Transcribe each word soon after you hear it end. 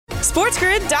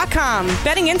SportsGrid.com.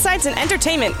 Betting insights and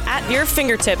entertainment at your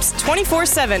fingertips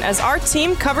 24/7 as our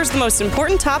team covers the most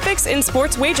important topics in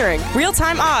sports wagering.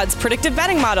 Real-time odds, predictive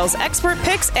betting models, expert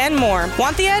picks, and more.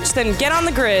 Want the edge? Then get on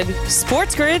the grid.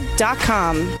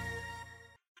 SportsGrid.com.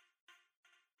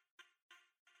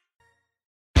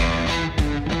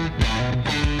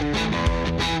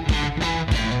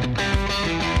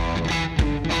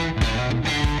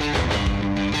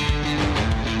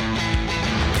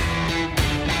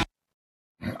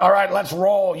 All right, let's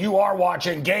roll. You are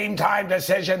watching Game Time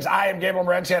Decisions. I am Gabriel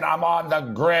Morency, and I'm on the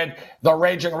grid. The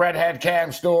Raging Redhead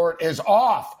Cam Stewart is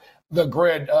off the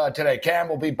grid today. Cam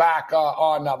will be back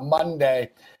on Monday.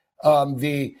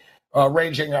 The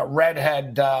Raging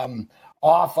Redhead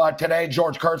off today.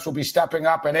 George Kurtz will be stepping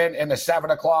up and in the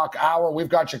 7 o'clock hour. We've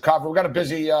got you covered. We've got a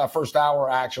busy first hour,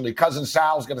 actually. Cousin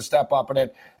Sal is going to step up and in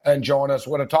and join us.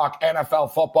 We're going to talk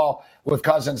NFL football with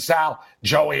Cousin Sal.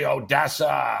 Joey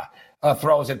Oddessa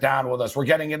throws it down with us. We're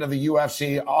getting into the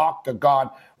UFC octagon.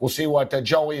 We'll see what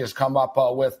Joey has come up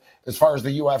with as far as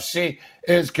the UFC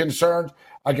is concerned.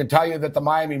 I can tell you that the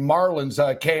Miami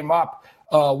Marlins came up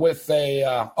with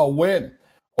a win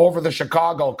over the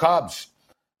Chicago Cubs.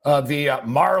 The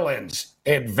Marlins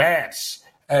advance,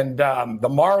 and the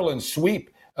Marlins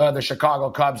sweep the Chicago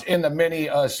Cubs in the mini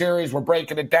series. We're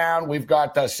breaking it down. We've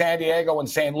got San Diego and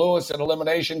St. Louis, an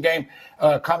elimination game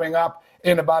coming up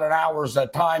in about an hour's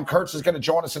time. Kurtz is going to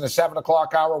join us in the 7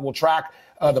 o'clock hour. We'll track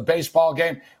the baseball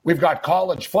game. We've got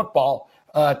college football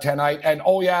tonight. And,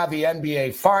 the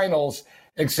NBA Finals,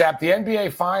 except the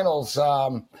NBA Finals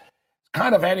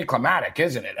kind of anticlimactic,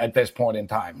 isn't it, at this point in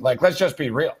time? Like, let's just be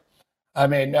real. I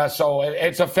mean, so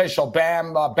it's official.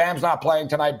 Bam's not playing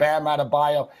tonight. Bam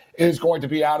Adebayo is going to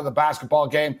be out of the basketball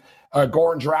game.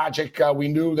 Goran Dragic, we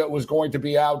knew that was going to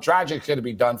be out. Dragic's going to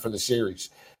be done for the series.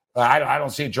 I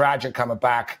don't see Dragic coming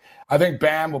back. I think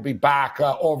Bam will be back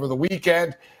over the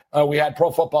weekend. We had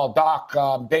Pro Football Doc,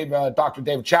 Dr.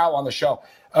 David Chow on the show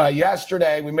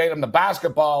yesterday. We made him the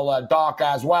basketball doc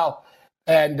as well.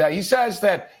 And he says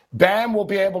that Bam will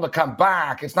be able to come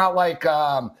back. It's not like,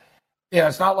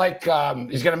 he's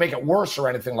going to make it worse or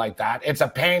anything like that. It's a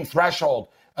pain threshold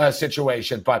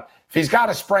situation. But if he's got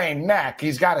a sprained neck,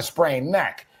 he's got a sprained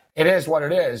neck. It is what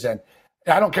it is. And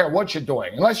I don't care what you're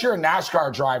doing, unless you're a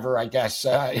NASCAR driver, I guess.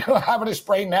 Having a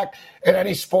sprained neck in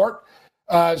any sport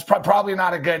is probably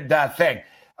not a good thing.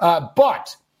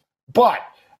 But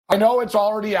I know it's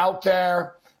already out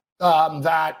there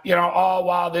that,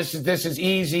 this is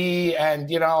easy. And,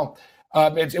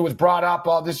 it was brought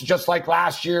up, this is just like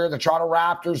last year. The Toronto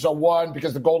Raptors won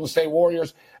because the Golden State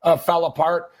Warriors fell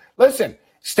apart. Listen,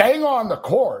 staying on the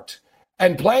court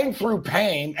and playing through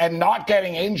pain and not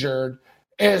getting injured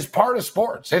is part of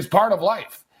sports. It's part of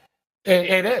life.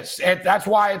 It is. That's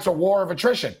why it's a war of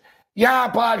attrition.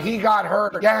 Yeah, but he got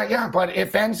hurt. Yeah, but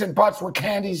if ends and buts were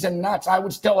candies and nuts, I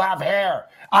would still have hair.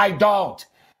 I don't.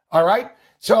 All right?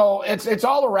 So it's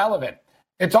all irrelevant.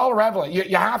 It's all irrelevant.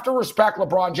 You have to respect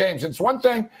LeBron James. It's one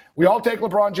thing, we all take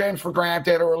LeBron James for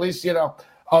granted, or at least, a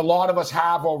lot of us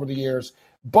have over the years.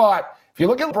 But if you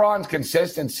look at LeBron's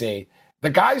consistency,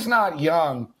 the guy's not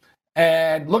young,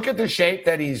 and look at the shape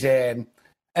that he's in.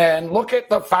 And look at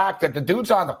the fact that the dude's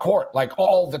on the court like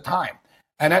all the time.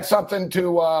 And that's something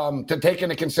to take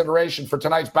into consideration for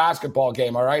tonight's basketball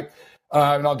game, all right?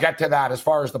 And I'll get to that as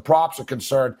far as the props are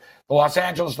concerned. The Los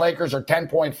Angeles Lakers are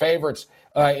 10-point favorites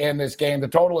in this game. The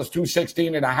total is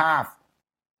 216.5.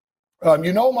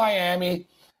 Miami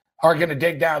are going to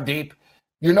dig down deep.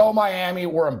 Miami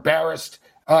were embarrassed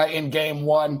in game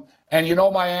one. And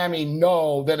Miami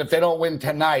know that if they don't win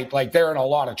tonight, like, they're in a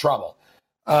lot of trouble.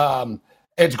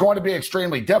 It's going to be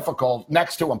extremely difficult,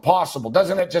 next to impossible.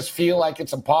 Doesn't it just feel like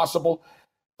it's impossible?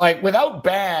 Like, without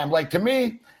Bam, like, to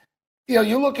me,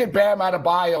 you look at Bam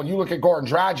Adebayo and you look at Goran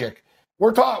Dragic,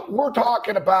 we're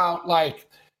talking about, like,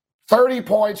 30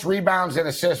 points, rebounds, and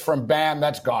assists from Bam.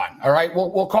 That's gone, all right?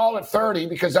 We'll call it 30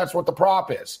 because that's what the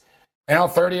prop is.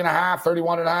 30 and a half,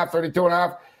 31 and a half, 32 and a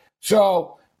half.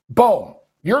 So, boom,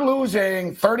 you're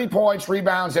losing 30 points,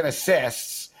 rebounds, and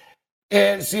assists.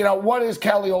 What is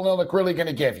Kelly Olynyk really going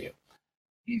to give you?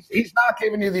 He's not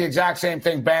giving you the exact same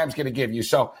thing Bam's going to give you.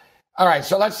 So, all right,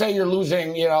 so let's say you're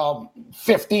losing,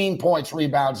 15 points,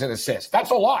 rebounds, and assists. That's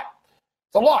a lot.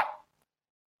 It's a lot.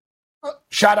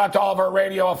 Shout out to all of our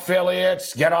radio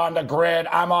affiliates. Get on the grid.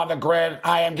 I'm on the grid.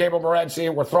 I am Gabriel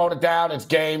Morency. We're throwing it down. It's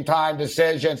Game Time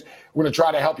Decisions. We're going to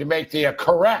try to help you make the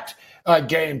correct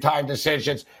Game Time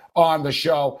Decisions on the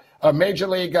show. Major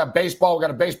League Baseball. We've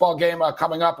got a baseball game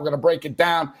coming up. We're going to break it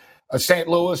down. St.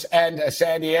 Louis and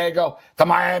San Diego. The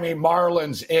Miami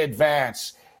Marlins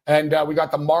advance. And we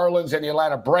got the Marlins and the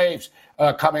Atlanta Braves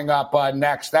coming up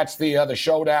next. That's the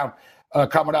showdown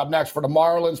coming up next for the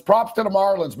Marlins. Props to the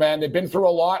Marlins, man. They've been through a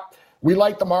lot. We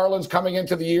like the Marlins coming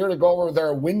into the year to go over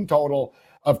their win total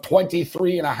of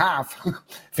 23.5.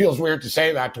 Feels weird to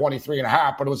say that,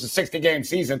 23.5, but it was a 60-game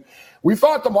season. We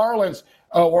thought the Marlins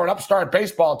were an upstart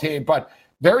baseball team, but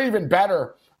they're even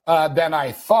better than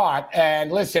I thought.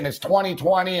 And listen, it's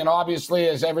 2020, and obviously,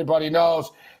 as everybody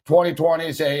knows, 2020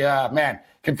 is man,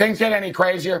 can things get any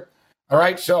crazier? All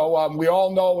right, so we all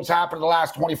know what's happened in the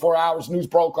last 24 hours. News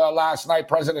broke last night.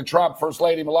 President Trump, First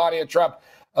Lady Melania Trump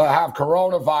have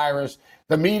coronavirus.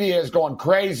 The media is going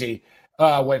crazy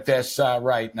with this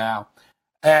right now.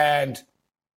 And,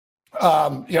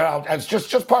 it's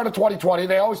just part of 2020.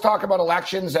 They always talk about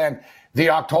elections and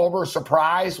the October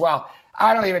surprise. Well,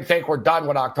 I don't even think we're done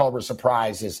with October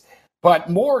surprises. But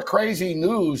more crazy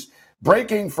news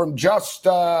breaking from just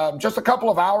a couple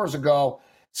of hours ago.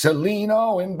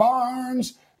 Celino and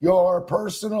Barnes, your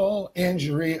personal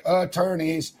injury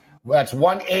attorneys. That's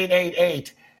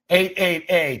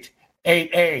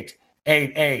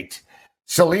 1-888-888-8888.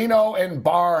 Celino and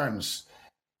Barnes.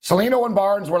 Celino and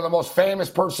Barnes, one of the most famous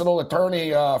personal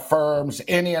attorney firms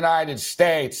in the United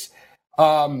States.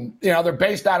 They're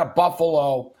based out of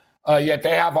Buffalo, yet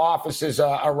they have offices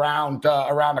around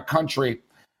the country.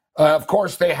 Of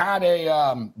course, they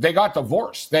got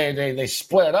divorced. They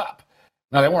split up.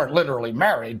 Now, they weren't literally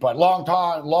married, but long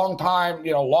time,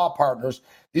 law partners.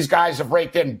 These guys have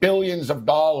raked in billions of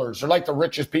dollars. They're like the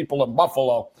richest people in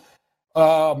Buffalo.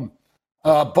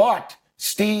 But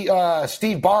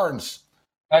Steve Barnes,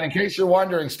 and in case you're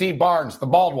wondering, Steve Barnes, the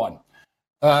bald one.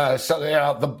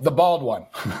 The bald one.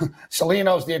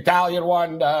 Celino's the Italian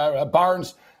one.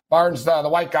 Barnes, the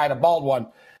white guy, the bald one.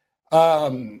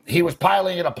 He was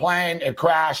piloting a plane. It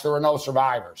crashed. There were no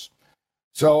survivors.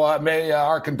 So may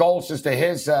our condolences to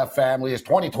his family. As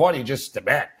 2020 just,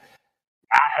 man,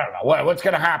 I don't know what's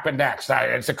going to happen next.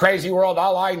 It's a crazy world.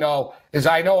 All I know is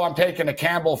I'm taking a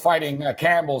Campbell fighting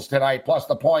Campbells tonight, plus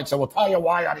the points. So we'll tell you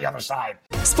why on the other side.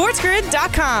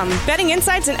 SportsGrid.com. Betting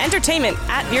insights and entertainment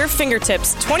at your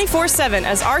fingertips 24/7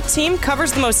 as our team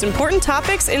covers the most important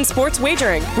topics in sports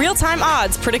wagering. Real-time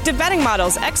odds, predictive betting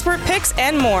models, expert picks,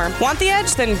 and more. Want the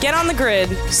edge? Then get on the grid.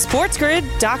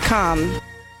 SportsGrid.com.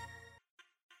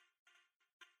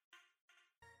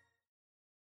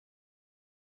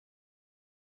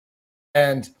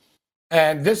 And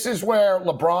this is where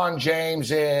LeBron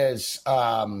James's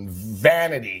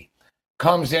vanity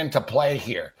comes into play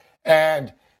here.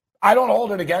 And I don't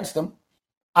hold it against him.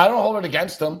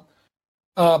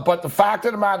 But the fact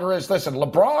of the matter is, listen,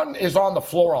 LeBron is on the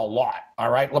floor a lot, all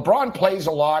right? LeBron plays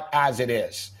a lot as it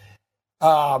is.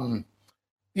 Even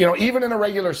in a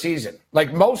regular season.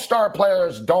 Like, most star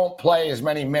players don't play as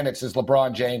many minutes as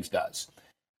LeBron James does.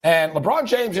 And LeBron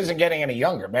James isn't getting any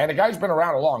younger, man. The guy's been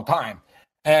around a long time.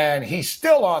 And he's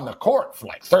still on the court for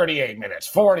like 38 minutes,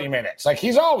 40 minutes. Like,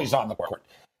 he's always on the court.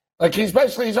 Like, he's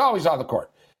always on the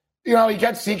court. He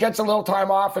gets a little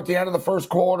time off at the end of the first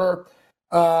quarter.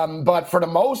 But for the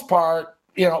most part,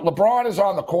 LeBron is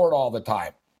on the court all the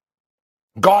time.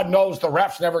 God knows the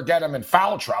refs never get him in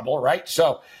foul trouble, right?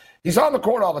 So he's on the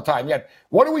court all the time. Yet,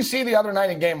 what do we see the other night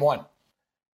in Game 1?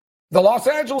 The Los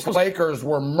Angeles Lakers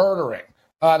were murdering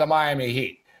the Miami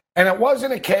Heat. And it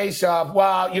wasn't a case of,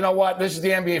 well, you know what, this is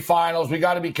the NBA Finals. We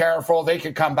got to be careful. They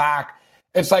could come back.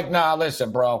 It's like, nah, listen,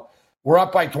 bro. We're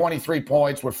up by 23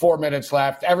 points with 4 minutes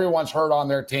left. Everyone's hurt on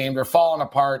their team. They're falling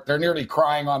apart. They're nearly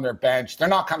crying on their bench. They're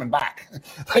not coming back.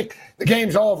 Like, the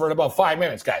game's over in about 5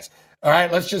 minutes, guys. All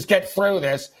right, let's just get through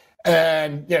this.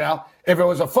 And, if it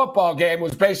was a football game, it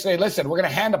was basically, listen, we're going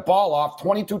to hand the ball off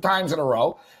 22 times in a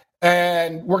row,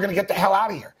 and we're going to get the hell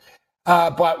out of here.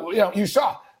 But, you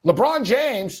saw LeBron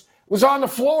James was on the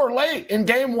floor late in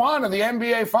Game 1 of the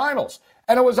NBA Finals,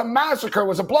 and it was a massacre. It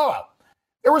was a blowout.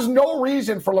 There was no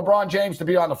reason for LeBron James to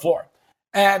be on the floor.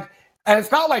 And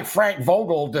it's not like Frank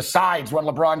Vogel decides when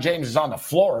LeBron James is on the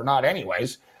floor or not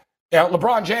anyways.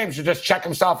 LeBron James should just check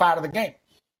himself out of the game,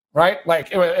 right? Like,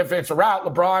 if it's a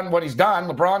route, when he's done,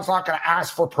 LeBron's not going to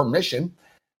ask for permission.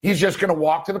 He's just going to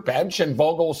walk to the bench, and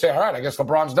Vogel will say, all right, I guess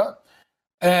LeBron's done.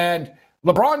 And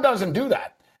LeBron doesn't do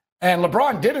that. And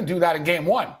LeBron didn't do that in Game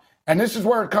 1. And this is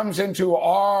where it comes into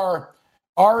our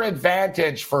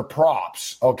advantage for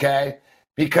props, okay?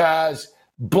 Because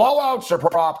blowouts are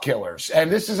prop killers. And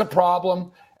this is a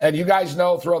problem. And you guys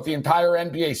know throughout the entire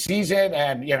NBA season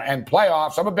and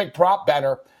playoffs, I'm a big prop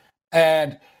bettor.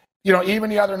 And, even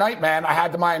the other night, man, I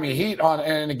had the Miami Heat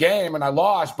in a game and I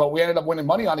lost, but we ended up winning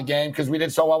money on the game because we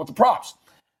did so well with the props.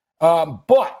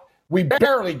 But we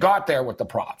barely got there with the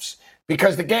props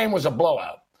because the game was a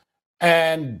blowout.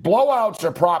 And blowouts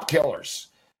are prop killers.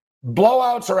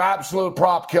 Blowouts are absolute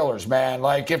prop killers, man.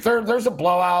 Like, if there's a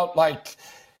blowout, like,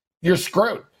 you're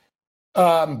screwed.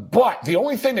 But the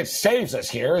only thing that saves us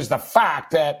here is the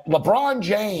fact that LeBron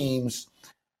James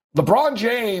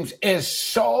is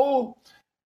so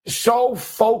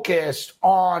focused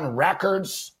on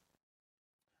records.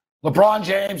 LeBron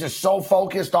James is so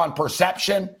focused on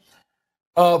perception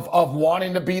of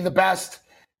wanting to be the best.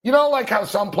 You know, like how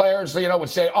some players, would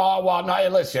say, oh, well, no,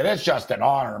 listen, it's just an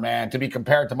honor, man, to be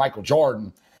compared to Michael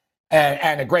Jordan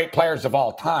and the great players of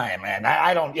all time. And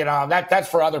I don't, that's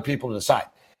for other people to decide.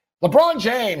 LeBron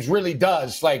James really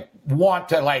does, want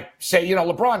to, say,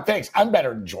 LeBron thinks, I'm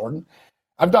better than Jordan.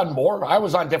 I've done more. I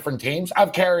was on different teams.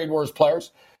 I've carried worse players.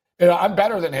 I'm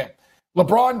better than him.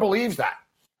 LeBron believes that.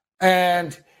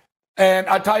 And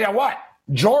I tell you what,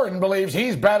 Jordan believes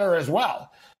he's better as well.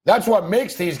 That's what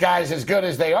makes these guys as good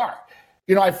as they are.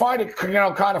 I find it, kind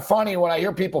of funny when I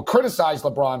hear people criticize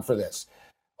LeBron for this.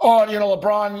 Oh,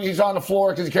 LeBron, he's on the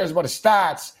floor because he cares about his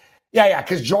stats. Yeah,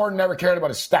 because Jordan never cared about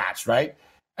his stats, right?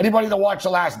 Anybody that watched The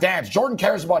Last Dance, Jordan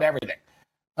cares about everything.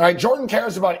 All right, Jordan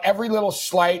cares about every little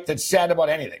slight that's said about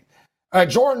anything.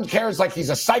 Jordan cares like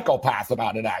he's a psychopath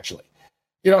about it, actually.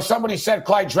 Somebody said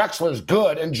Clyde Drexler's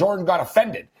good, and Jordan got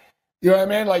offended. You know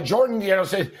what I mean? Like Jordan,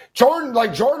 said Jordan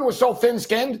was so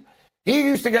thin-skinned, he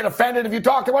used to get offended if you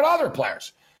talked about other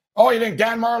players. Oh, you think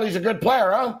Dan Marley's a good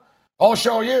player, huh? I'll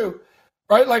show you.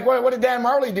 Right? Like, what did Dan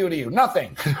Marley do to you?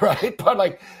 Nothing, right?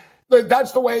 But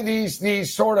that's the way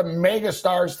these sort of mega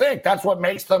stars think. That's what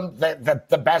makes them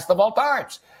the best of all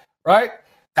times, right?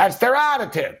 That's their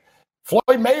attitude. Floyd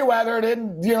Mayweather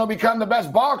didn't, become the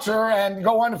best boxer and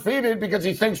go undefeated because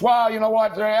he thinks, well, you know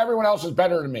what, everyone else is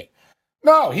better than me.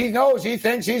 No, he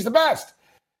thinks he's the best.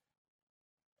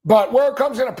 But where it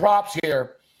comes into props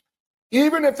here,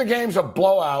 even if the game's a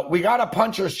blowout, we got a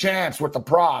puncher's chance with the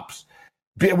props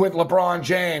with LeBron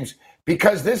James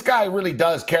because this guy really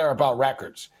does care about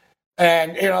records.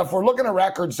 And, if we're looking at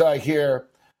records here,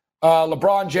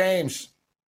 LeBron James,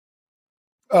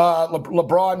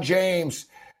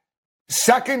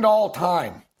 second all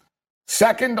time.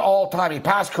 He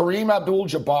passed Kareem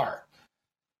Abdul-Jabbar.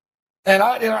 And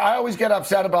I always get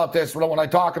upset about this when I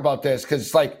talk about this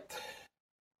because,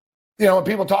 when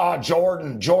people talk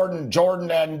Jordan, and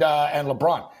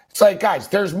LeBron, it's like, guys,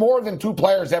 there's more than two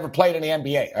players ever played in the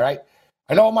NBA, all right?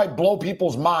 I know it might blow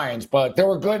people's minds, but there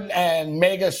were good and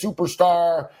mega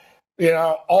superstar,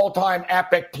 all-time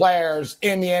epic players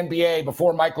in the NBA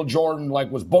before Michael Jordan,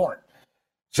 was born.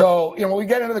 So, when we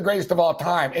get into the greatest of all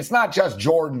time, it's not just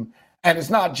Jordan and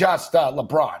it's not just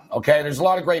LeBron, okay? There's a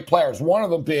lot of great players, one of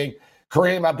them being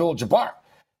Kareem Abdul-Jabbar.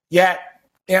 Yet,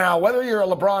 whether you're a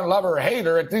LeBron lover or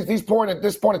hater, at this point in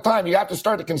time, you have to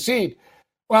start to concede,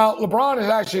 well, LeBron is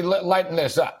actually lighting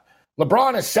this up.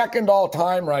 LeBron is second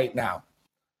all-time right now.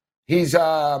 He's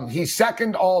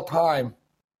second all-time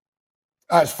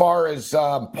as far as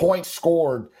points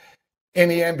scored in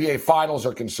the NBA Finals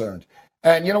are concerned.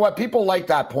 And you know what? People like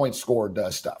that point scored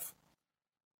stuff.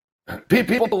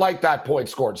 People like that point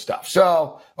scored stuff.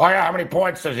 So, how many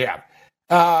points does he have?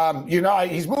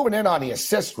 He's moving in on the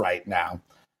assist right now.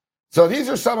 So these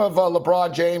are some of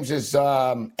LeBron James's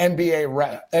NBA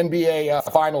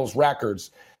Finals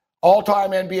records.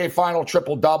 All-time NBA Final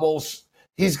triple-doubles.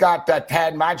 He's got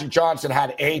 10. Magic Johnson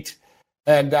had 8.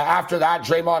 And after that,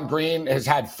 Draymond Green has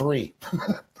had 3.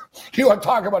 You want to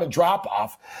talk about a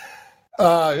drop-off?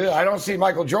 I don't see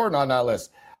Michael Jordan on that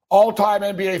list. All-time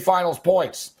NBA Finals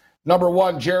points. Number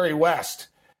 1, Jerry West.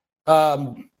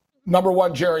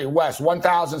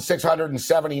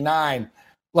 1,679.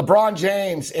 LeBron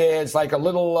James is a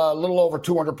little over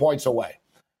 200 points away.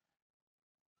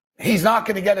 He's not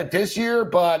going to get it this year,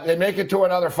 but they make it to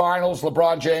another finals.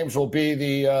 LeBron James will be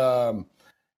the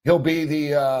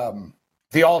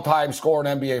all-time scorer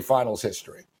in NBA Finals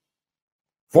history.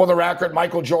 For the record,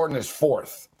 Michael Jordan is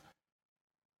 4th.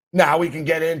 Now we can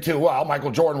get into,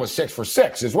 Michael Jordan was 6 for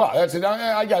 6 as well. That's it.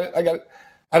 I got it.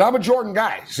 And I'm a Jordan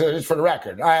guy, so just for the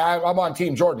record. I'm on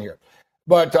Team Jordan here.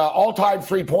 But all-time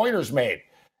three-pointers made,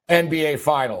 NBA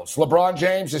Finals. LeBron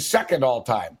James is second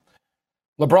all-time.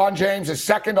 LeBron James is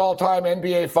second all-time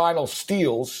NBA Finals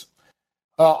steals.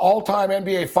 All-time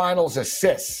NBA Finals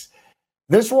assists.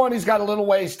 This one, he's got a little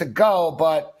ways to go,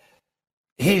 but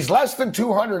he's less than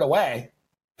 200 away.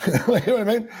 You know what I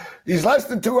mean? He's less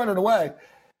than 200 away.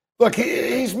 Look,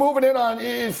 he's moving in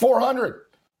on 400.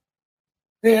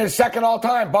 He's second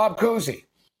all-time, Bob Cousy.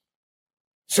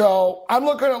 So I'm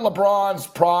looking at LeBron's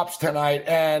props tonight,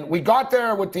 and we got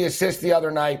there with the assist the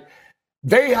other night.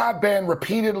 They have been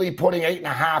repeatedly putting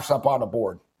 8.5s up on the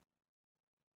board.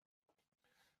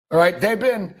 All right, they've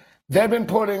been they've been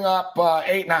putting up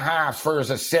 8.5 for his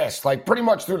assists, like pretty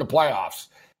much through the playoffs.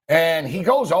 And he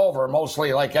goes over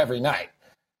mostly like every night.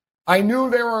 I knew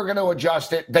they were going to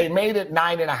adjust it. They made it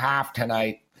 9.5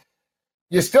 tonight.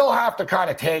 You still have to kind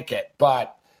of take it,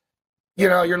 but,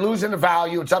 you're losing the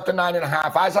value. It's up to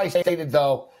 9.5. As I stated,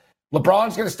 though,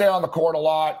 LeBron's going to stay on the court a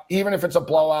lot, even if it's a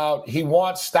blowout. He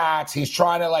wants stats. He's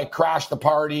trying to, crash the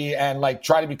party and,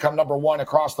 try to become number one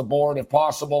across the board if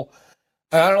possible.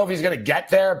 And I don't know if he's going to get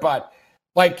there, but,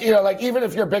 even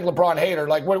if you're a big LeBron hater,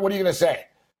 what are you going to say?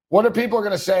 What are people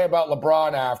going to say about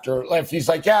LeBron after? If he's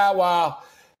like, yeah, well,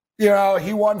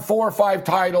 he won 4 or 5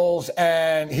 titles,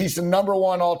 and he's the number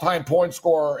one all-time point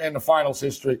scorer in the finals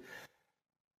history.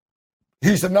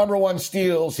 He's the number one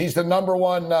steals. He's the number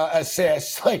one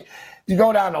assists. You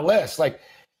go down the list. Like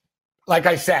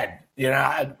I said,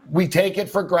 we take it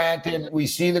for granted. We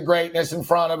see the greatness in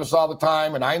front of us all the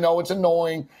time, and I know it's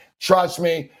annoying. Trust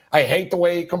me, I hate the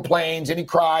way he complains and he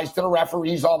cries to the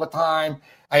referees all the time.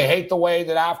 I hate the way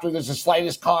that after there's the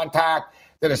slightest contact,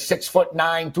 that a 6'9",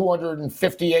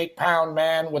 258-pound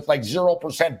man with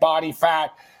 0% body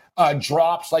fat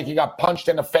drops like he got punched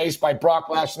in the face by Brock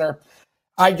Lesnar.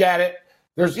 I get it.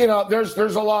 There's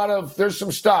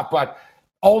some stuff, but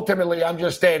ultimately I'm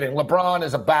just stating LeBron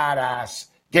is a badass.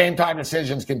 Game Time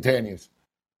Decisions continues.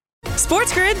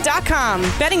 SportsGrid.com.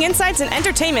 Betting insights and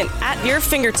entertainment at your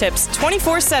fingertips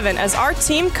 24/7 as our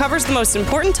team covers the most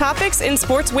important topics in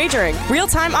sports wagering.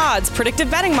 Real-time odds,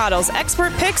 predictive betting models,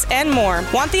 expert picks, and more.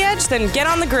 Want the edge? Then get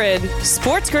on the grid.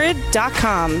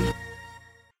 SportsGrid.com.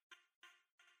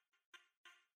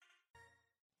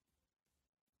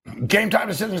 Game Time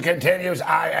Decisions continues.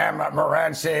 I am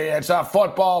Morency. It's a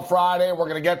football Friday. We're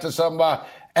going to get to some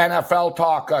NFL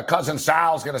talk. Cousin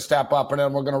Sal's going to step up, and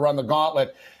then we're going to run the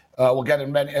gauntlet. We'll get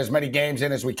as many games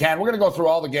in as we can. We're going to go through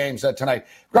all the games tonight.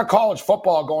 We've got college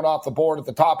football going off the board at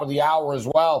the top of the hour as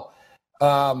well.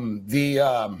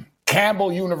 The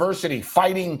Campbell University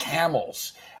Fighting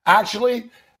Camels. Actually,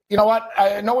 you know what?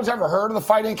 No one's ever heard of the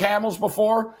Fighting Camels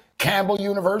before. Campbell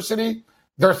University.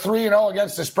 They're 3-0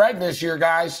 against the spread this year,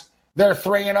 guys. They're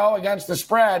 3-0 against the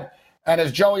spread. And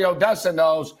as Joey Oddessa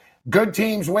knows, good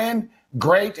teams win,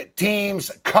 great teams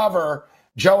cover.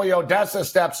 Joey Oddessa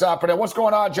steps up. And then what's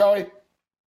going on, Joey?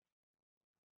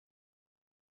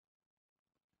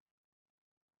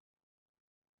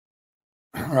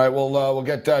 All right, we'll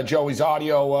get Joey's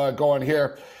audio going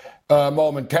here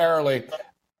momentarily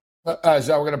as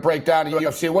we're going to break down the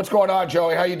UFC. What's going on,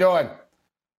 Joey? How you doing?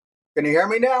 Can you hear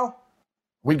me now?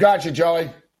 We got you, Joey.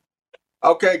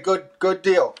 Okay, good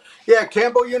deal. Yeah,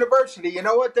 Campbell University. You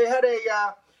know what? They had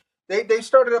they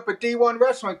started up a D1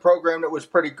 wrestling program that was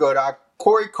pretty good.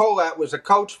 Corey Colat was a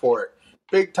coach for it.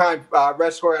 Big time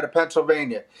wrestler out of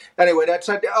Pennsylvania. Anyway, that's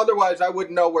it. Otherwise I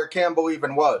wouldn't know where Campbell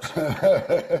even was.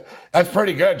 That's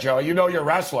pretty good, Joey. You know your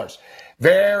wrestlers.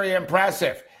 Very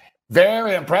impressive.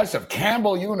 Very impressive.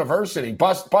 Campbell University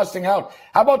busting out.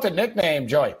 How about the nickname,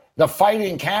 Joey? The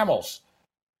Fighting Camels.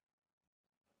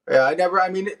 Yeah,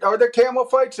 are there camel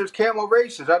fights? There's camel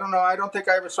races. I don't know. I don't think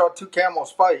I ever saw 2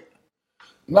 camels fight.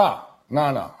 No.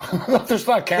 There's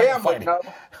not camel fighting. No.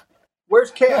 Where's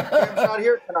Cam? Cam's not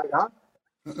here tonight, huh?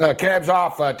 Cam's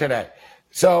off today.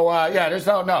 So, there's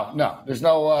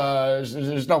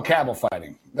no camel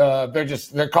fighting.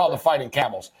 They're called the Fighting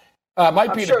Camels.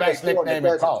 Might be the best nickname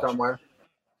in college. Somewhere.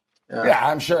 Yeah,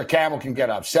 I'm sure a camel can get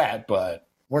upset, but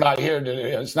we're not here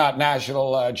it's not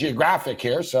National Geographic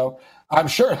here, so I'm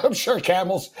sure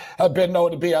camels have been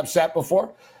known to be upset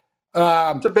before.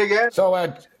 It's a big animal.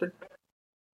 So,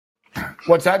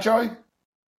 what's that, Joey?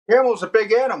 Camel's a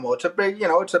big animal. It's a big,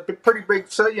 it's a pretty big,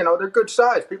 they're good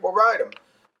size. People ride them.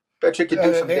 Bet you could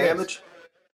do some damage.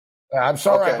 I'm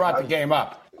sorry I brought the game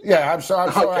up. Yeah, I'm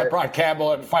sorry I brought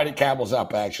Campbell and Fighting Camels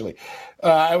up, actually.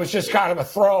 It was just kind of a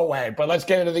throwaway, but let's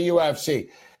get into the UFC.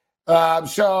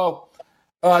 This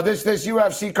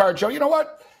UFC card show, you know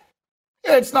what?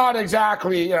 It's not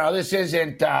exactly, this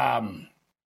isn't,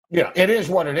 it is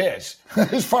what it is.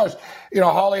 As far as,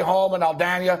 Holly Holm and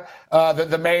Aldana,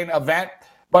 the main event.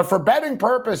 But for betting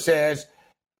purposes,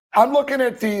 I'm looking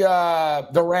at the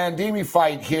Randimi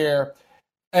fight here,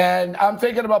 and I'm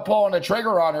thinking about pulling the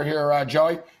trigger on her here,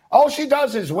 Joey. All she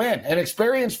does is win. An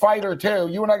experienced fighter, too.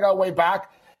 You and I go way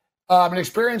back. An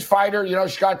experienced fighter,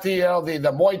 she's got the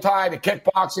Muay Thai, the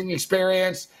kickboxing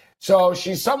experience. So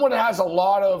she's someone that has a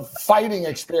lot of fighting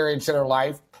experience in her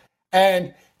life.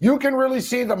 And you can really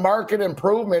see the market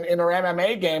improvement in her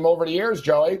MMA game over the years,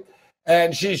 Joey.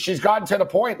 And she's gotten to the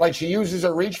point, she uses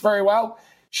her reach very well.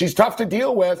 She's tough to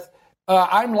deal with.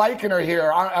 I'm liking her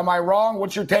here. Am I wrong?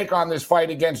 What's your take on this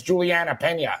fight against Juliana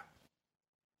Pena?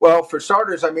 Well, for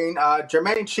starters, I mean,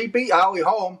 Jermaine, she beat Holly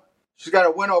Holm. She's got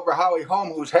a win over Holly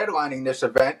Holm, who's headlining this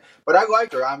event. But I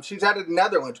like her. She's out of the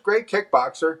Netherlands. Great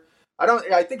kickboxer.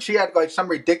 I think she had like some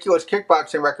ridiculous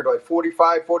kickboxing record, like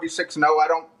 45, 46. No, I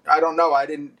don't know. I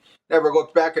didn't never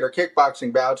look back at her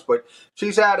kickboxing bouts, but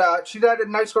she's had a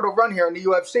nice little run here in the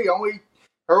UFC.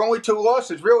 Her only two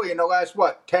losses really in the last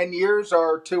 10 years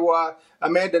are to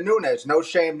Amanda Nunes. No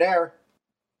shame there.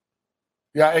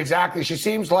 Yeah, exactly. She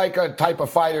seems like a type of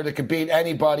fighter that could beat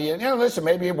anybody. And, listen,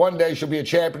 maybe one day she'll be a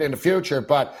champion in the future.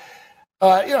 But,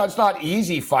 it's not an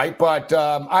easy fight, but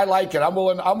I like it. I'm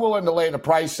willing to lay the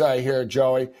price here,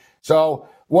 Joey. So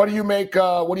what do you make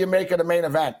of the main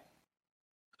event?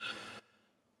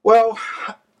 Well,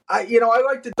 I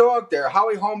like the dog there.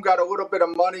 Holly Holm got a little bit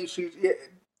of money.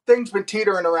 Things been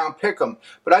teetering around Pick'em,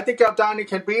 but I think Aldana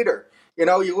can beat her.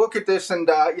 You look at this, and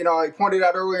I pointed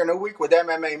out earlier in the week with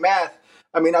MMA math.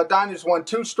 I mean, Aldana's won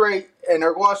 2 straight, and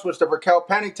her loss was to Raquel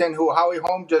Pennington, who Holly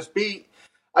Holm just beat.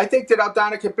 I think that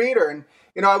Aldana can beat her, and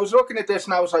I was looking at this,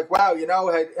 and I was like, wow,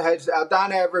 has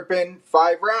Aldana ever been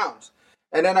 5 rounds?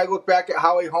 And then I look back at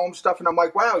Holly Holm stuff, and I'm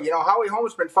like, wow, Holly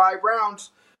Holm's been 5 rounds,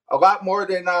 a lot more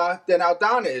than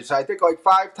Aldana is. I think like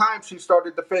 5 times she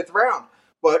started the 5th round,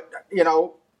 but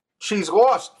she's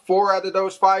lost 4 out of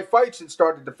those 5 fights and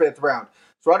started the 5th round.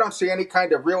 So I don't see any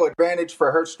kind of real advantage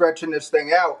for her stretching this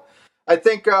thing out. I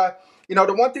think, the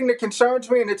one thing that concerns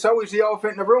me, and it's always the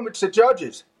elephant in the room, it's the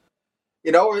judges.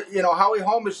 Holly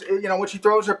Holm is, when she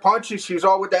throws her punches, she's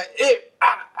all with that, and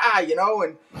I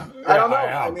don't know.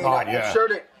 I'm sure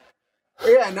that,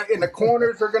 and the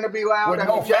corners are going to be loud. With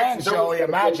no fans, Joey,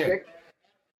 imagine.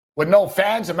 With no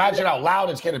fans, imagine how loud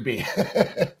it's going to be.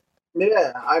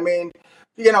 Yeah, I mean,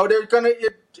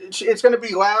 it's gonna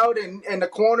be loud in the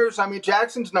corners. I mean,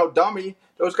 Jackson's no dummy.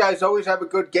 Those guys always have a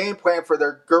good game plan for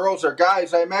their girls or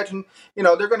guys. I imagine,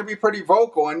 they're going to be pretty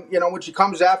vocal. And, when she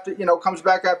comes back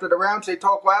after the rounds, they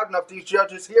talk loud enough, these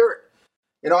judges hear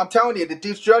it. I'm telling you that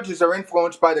these judges are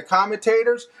influenced by the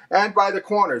commentators and by the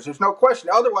corners. There's no question.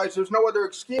 Otherwise, there's no other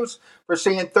excuse for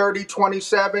seeing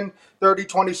 30-27,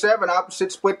 30-27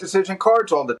 opposite split decision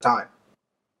cards all the time.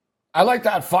 I like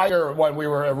that fighter when we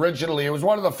were originally. It was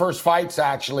one of the first fights,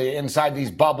 actually, inside these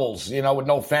bubbles, with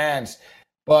no fans.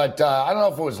 But I don't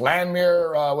know if it was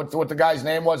Landmere, what the guy's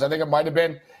name was. I think it might have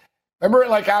been. Remember,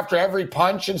 like, after every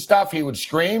punch and stuff, he would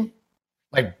scream?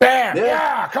 Like, bam,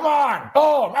 yeah come on,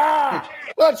 boom,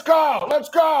 let's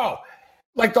go.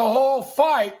 Like, the whole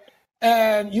fight.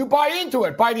 And you buy into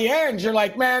it. By the end, you're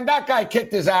like, man, that guy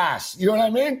kicked his ass. You know what I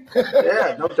mean?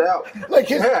 Yeah, no doubt. Like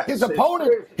his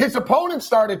opponent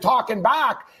started talking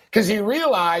back because he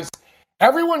realized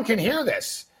everyone can hear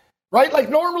this, right? Like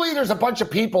normally there's a bunch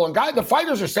of people and the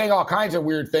fighters are saying all kinds of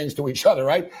weird things to each other,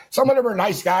 right? Some of them are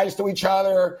nice guys to each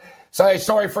other. Say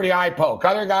sorry for the eye poke.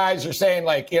 Other guys are saying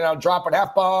dropping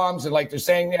F-bombs and they're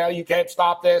saying, you can't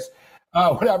stop this.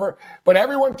 Whatever. But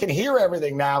everyone can hear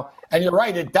everything now. And you're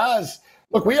right, it does.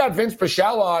 Look, we had Vince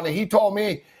Pichel on, and he told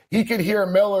me he could hear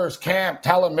Miller's camp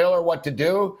telling Miller what to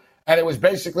do. And it was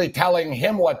basically telling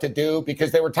him what to do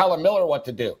because they were telling Miller what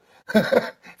to do.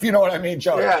 If you know what I mean,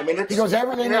 Joe. Yeah, I mean, he goes,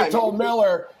 everything they told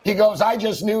Miller, he goes, I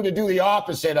just knew to do the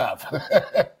opposite of.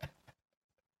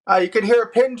 You could hear a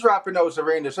pin drop in those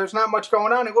arenas. There's not much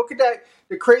going on. And look at that,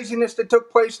 the craziness that took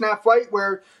place in that fight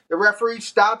where the referee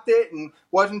stopped it and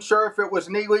wasn't sure if it was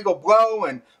an illegal blow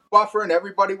and buffer and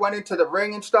everybody went into the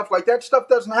ring and stuff. Like that stuff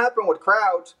doesn't happen with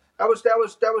crowds. That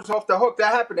was off the hook.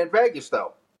 That happened in Vegas,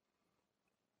 though.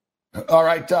 All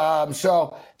right.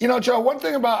 So, Joe, one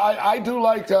thing about I do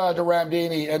like the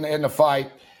Ramdini in the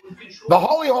fight. The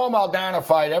Holly Holm Aldana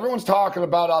fight, everyone's talking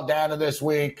about Aldana this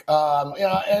week,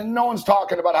 and no one's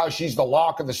talking about how she's the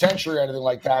lock of the century or anything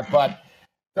like that, but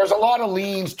there's a lot of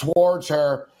leans towards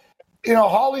her.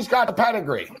 Holly's got the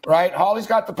pedigree, right? Holly's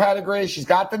got the pedigree. She's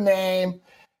got the name.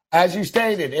 As you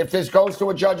stated, if this goes to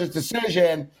a judge's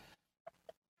decision,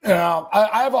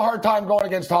 I have a hard time going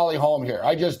against Holly Holm here.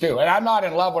 I just do. And I'm not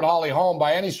in love with Holly Holm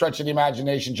by any stretch of the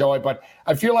imagination, Joey, but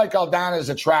I feel like Aldana is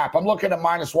a trap. I'm looking at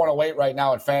 -108 right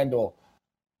now at FanDuel.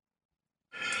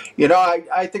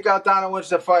 I think Aldana wins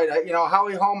the fight.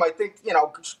 Holly Holm, I think,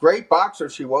 great boxer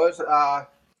she was.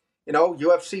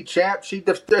 UFC champ. She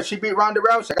beat Ronda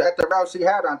Rousey. I got the Rousey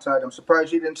hat on tonight. I'm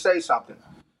surprised you didn't say something.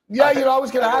 Yeah, I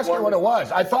was going to ask you what it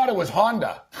was. I thought it was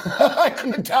Honda. I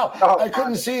couldn't tell. I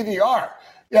couldn't see the R.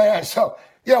 Yeah. So,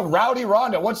 Rowdy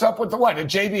Ronda, what's up with the what? Did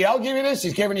JBL give you this?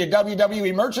 He's giving you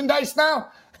WWE merchandise now?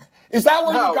 Is that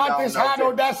where you got this hat,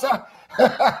 Oddessa?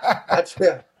 That's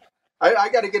it. I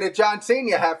got to get a John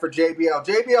Cena hat for JBL.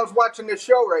 JBL's watching this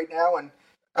show right now. And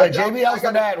JBL's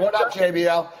the man. What up,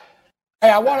 JBL? Hey,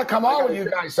 I want to come on with you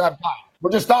guys sometime. We're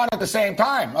just on at the same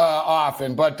time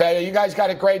often. But you guys got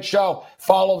a great show.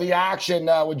 Follow the action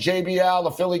with JBL,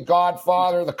 the Philly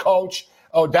Godfather, the coach,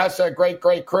 Oddessa,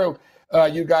 great crew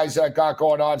you guys got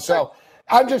going on. So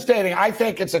I'm just stating, I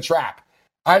think it's a trap.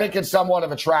 I think it's somewhat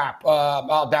of a trap.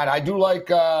 That I do like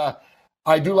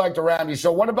the Ramsey.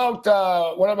 So what about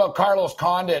Carlos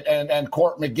Condit and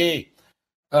Court McGee,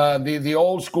 the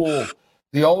old school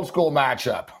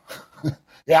matchup?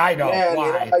 Yeah, I know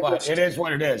why, but it is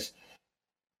what it is.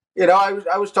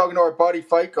 I was talking to our buddy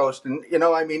Fight Ghost, and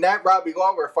that Robbie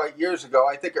Lawler fight years ago,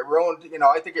 I think it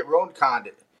ruined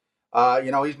Condit.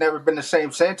 He's never been the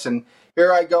same since. And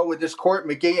here I go with this Court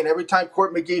McGee, and every time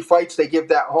Court McGee fights, they give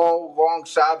that whole long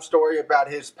sob story about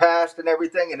his past and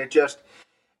everything, and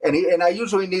I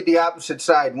usually need the opposite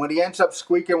side. And when he ends up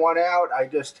squeaking one out,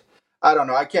 I don't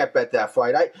know. I can't bet that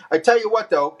fight. I tell you what,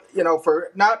 though,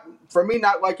 for me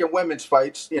not liking women's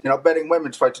fights, betting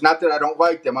women's fights, not that I don't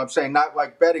like them. I'm saying not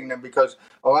like betting them because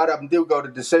a lot of them do go to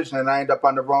decision and I end up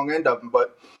on the wrong end of them.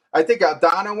 But I think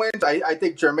Aldana wins. I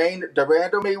think Jermaine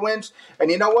Durandamy wins.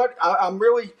 And you know what? I'm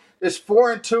really this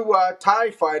 4-2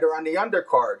 Thai fighter on the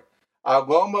undercard.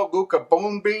 Loma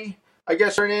Lukabumbi, I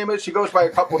guess her name is. She goes by a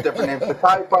couple of different names.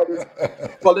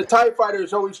 The Thai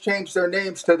fighters always change their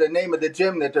names to the name of the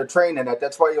gym that they're training at.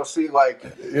 That's why you'll see like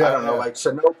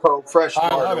Sunoco Fresh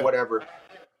Start or whatever.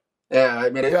 Yeah,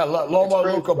 I mean, Loma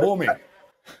Lukabumbi.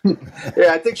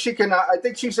 Yeah, I think she can. I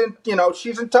think she's in.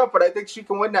 She's in tough, but I think she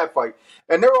can win that fight.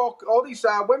 And they're all these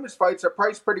women's fights are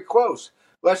priced pretty close,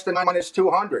 less than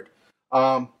 -200.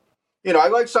 I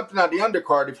like something on the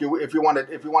undercard if you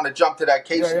want to jump to that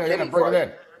Casey Kinney bring fight. It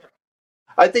in.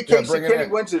 I think Casey Kinney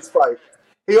wins this fight.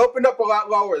 He opened up a lot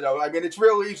lower, though. I mean, it's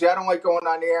real easy. I don't like going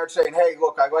on the air and saying, hey,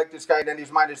 look, I like this guy, and then he's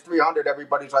 -300.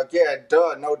 Everybody's like, yeah,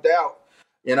 duh, no doubt.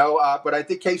 But I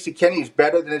think Casey Kinney is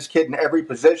better than this kid in every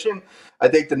position. I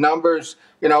think the numbers,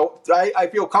 I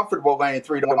feel comfortable laying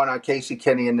 3-1 on Casey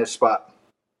Kinney in this spot.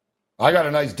 I got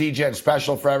a nice DGen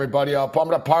special for everybody. I'm going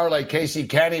to parlay Casey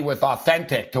Kinney with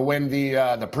Authentic to win the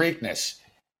Preakness.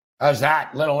 How's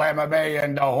that? Little MMA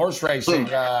and horse racing.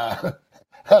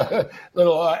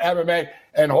 Little MMA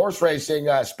and horse racing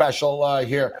special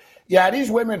here. Yeah, these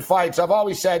women fights, I've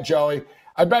always said, Joey,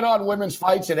 I bet on women's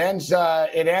fights. It ends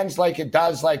like it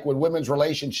does like with women's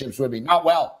relationships with me. Not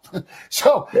well.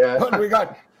 So what we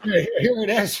got here it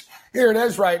is. Here it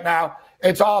is right now.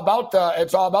 It's all about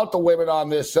the women on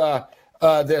this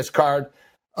this card.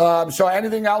 So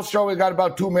anything else, Joe? We got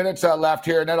about 2 minutes left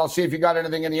here, and then I'll see if you got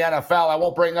anything in the NFL. I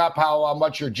won't bring up how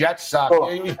much your Jets suck.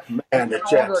 The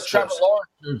Jets.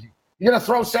 You're gonna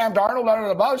throw Sam Darnold under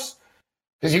the bus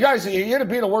because you're gonna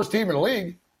be the worst team in the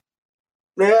league.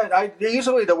 Yeah,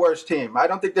 easily the worst team. I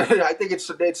don't think. I think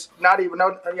it's not even. I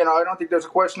don't think there's a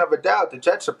question of a doubt. The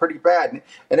Jets are pretty bad,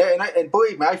 and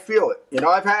believe me, I feel it.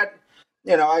 I've had.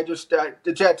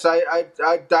 The Jets. I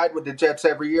died with the Jets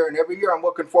every year, and every year I'm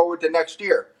looking forward to next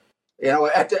year.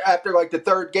 After like the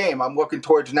third game, I'm looking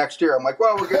towards next year. I'm like,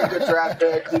 well, we're getting a good draft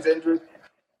pick. These injuries.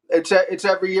 It's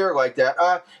every year like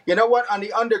that. You know what? On the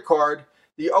undercard,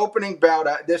 the opening bout,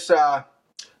 this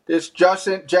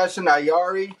Justin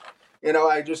Ayari.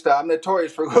 I'm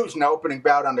notorious for losing the opening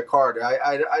bout on the card.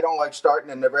 I don't like starting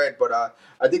in the red, but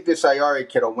I think this Ayari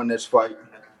kid will win this fight.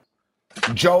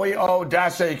 Joey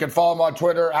Oddessa, you can follow him on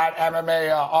Twitter at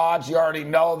MMA Odds. You already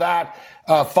know that.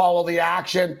 Follow the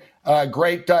action.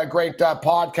 Great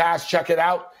podcast. Check it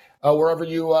out wherever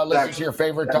you listen to your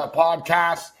favorite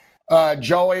podcasts.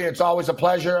 Joey, it's always a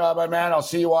pleasure, my man. I'll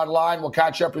see you online. We'll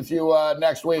catch up with you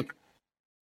next week.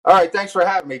 All right, thanks for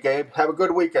having me, Gabe. Have a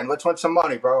good weekend. Let's win some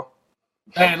money, bro.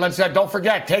 And let's don't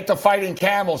forget, take the Fighting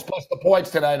Camels plus the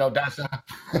points tonight, Oddessa.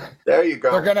 There you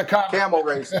go. They're going to come. Camel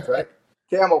races, right?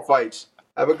 Camel fights.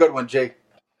 Have a good one, Jake.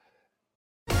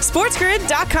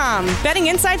 SportsGrid.com. Betting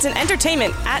insights and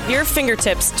entertainment at your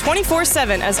fingertips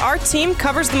 24/7 as our team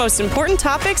covers the most important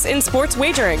topics in sports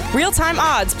wagering. Real-time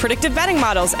odds, predictive betting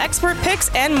models, expert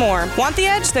picks, and more. Want the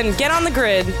edge? Then get on the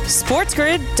grid.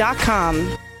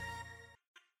 SportsGrid.com.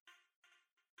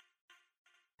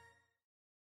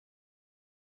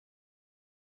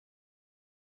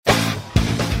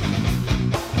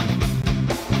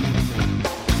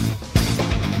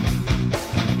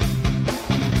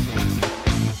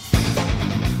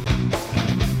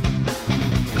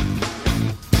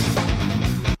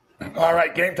 All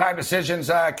right, Game Time Decisions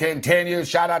continues.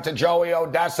 Shout out to Joey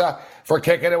Oddessa for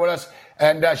kicking it with us.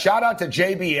 And shout out to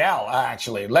JBL,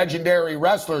 actually. Legendary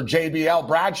wrestler JBL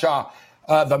Bradshaw,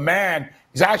 the man.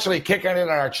 He's actually kicking it in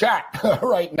our chat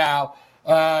right now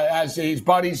as he's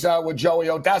buddies with Joey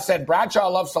Oddessa. And Bradshaw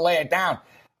loves to lay it down.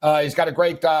 He's got a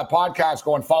great podcast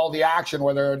going, Follow the Action,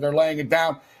 where they're laying it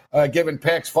down. giving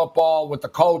picks, football with the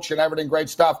coach and everything, great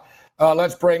stuff.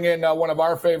 Let's bring in one of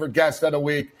our favorite guests of the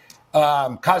week.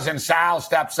 Cousin Sal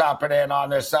steps up and in on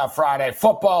this Friday,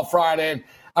 Football Friday.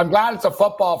 I'm glad it's a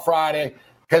Football Friday,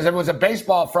 because if it was a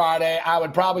Baseball Friday, I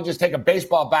would probably just take a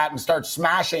baseball bat and start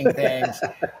smashing things.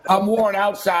 I'm worn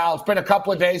out, Sal. It's been a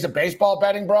couple of days of baseball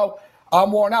betting, bro.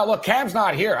 I'm worn out. Look, Cam's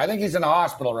not here. I think he's in the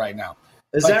hospital right now.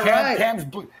 Is that right?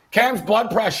 Cam's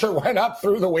blood pressure went up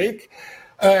through the week.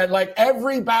 Like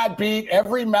every bad beat,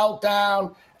 every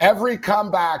meltdown, every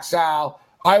comeback, Sal,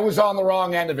 I was on the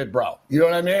wrong end of it, bro. You know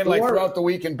what I mean? Like throughout the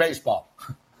week in baseball.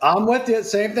 I'm with you.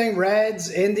 Same thing. Reds,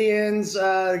 Indians,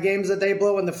 games that they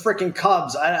blew, and the freaking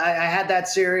Cubs. I had that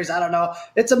series. I don't know.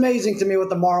 It's amazing to me what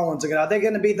the Marlins are going to. Are they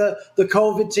going to be the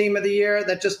COVID team of the year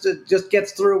that just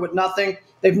gets through with nothing?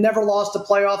 They've never lost a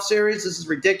playoff series. This is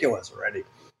ridiculous already.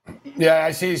 Yeah,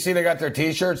 I see they got their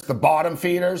T-shirts, the bottom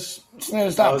feeders. It's not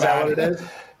bad. Is that what it is?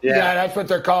 Yeah, that's what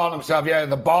they're calling themselves. Yeah,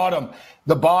 the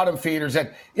bottom feeders.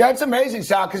 And yeah, it's amazing,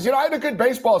 Sal, because I had a good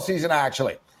baseball season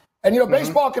actually. And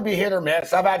baseball can be hit or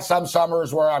miss. I've had some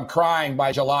summers where I'm crying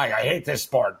by July. I hate this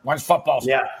sport. When's football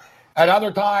start? Yeah. At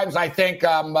other times, I think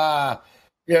I'm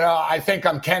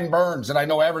Ken Burns and I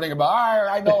know everything about.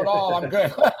 I know it all. I'm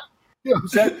good. You know what I'm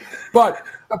saying? But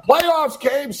the playoffs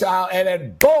came, Sal, and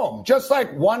then boom, just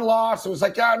like one loss, it was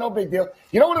like, no big deal.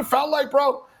 You know what it felt like,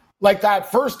 bro? Like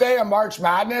that first day of March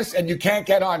Madness, and you can't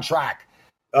get on track.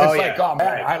 It's like, oh,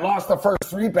 man, right. I lost the first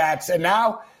 3 bets, and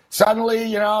now suddenly,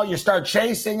 you start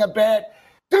chasing a bit.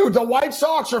 Dude, the White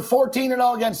Sox are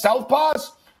 14-0 against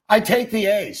Southpaws. I take the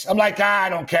A's. I'm like, I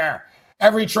don't care.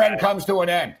 Every trend comes to an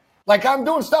end. Like, I'm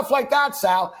doing stuff like that,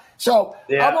 Sal. So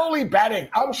I'm only betting.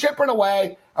 I'm chipping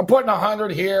away. I'm putting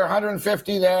 100 here,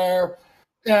 150 there.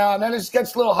 And then it just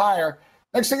gets a little higher.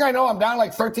 Next thing I know, I'm down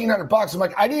like $1,300. I'm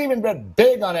like, I didn't even bet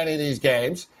big on any of these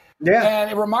games. Yeah. And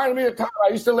it reminded me of the time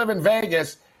I used to live in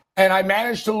Vegas, and I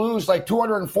managed to lose like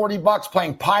 $240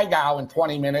 playing Pai-Gow in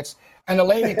 20 minutes. And the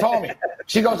lady told me,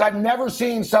 she goes, I've never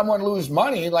seen someone lose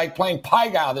money like playing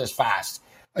Pai-Gow this fast.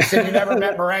 I said, you never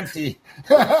met Morency.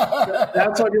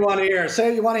 That's what you want to hear.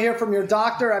 Say you want to hear from your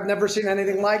doctor, I've never seen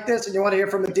anything like this. And you want to hear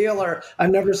from the dealer,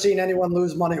 I've never seen anyone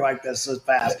lose money like this as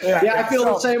fast. Yeah, I feel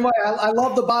the same way. I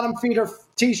love the bottom feeder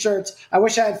T-shirts. I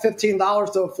wish I had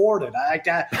 $15 to afford it. I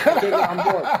can't get on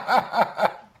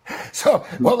board. So,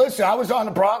 well, listen, I was on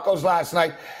the Broncos last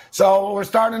night. So we're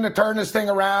starting to turn this thing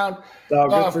around.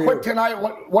 Quick tonight,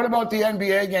 what about the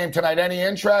NBA game tonight? Any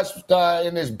interest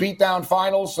in this beatdown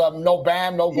finals? No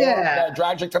Bam, no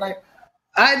Dragic tonight?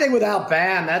 I think without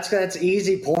Bam, that's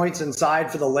easy points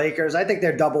inside for the Lakers. I think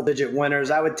they're double-digit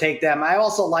winners. I would take them. I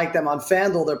also like them on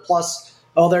FanDuel.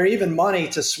 They're even money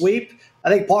to sweep. I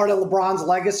think part of LeBron's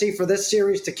legacy for this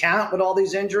series to count with all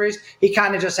these injuries, he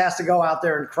kind of just has to go out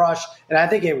there and crush. And I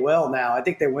think it will now. I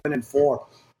think they win in 4.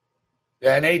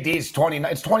 Yeah, and AD's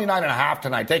 29. It's 29.5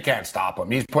 tonight. They can't stop him.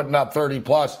 He's putting up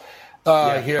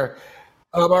 30+ here.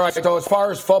 All right. So as far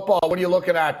as football, what are you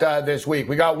looking at this week?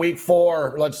 We got week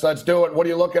 4. Let's do it. What are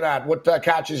you looking at? What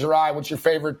catches your eye? What's your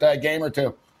favorite game or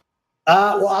two?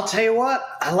 Well, I'll tell you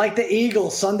what. I like the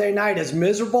Eagles Sunday night, as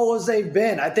miserable as they've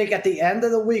been. I think at the end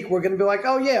of the week, we're going to be like,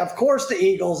 oh, yeah, of course the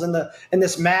Eagles in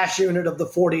this mash unit of the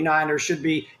 49ers should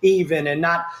be even and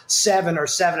not 7 or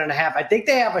 7.5. I think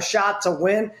they have a shot to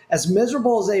win. As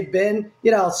miserable as they've been,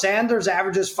 Sanders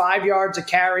averages 5 yards a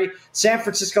carry. San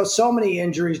Francisco, so many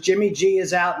injuries. Jimmy G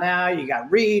is out now. You got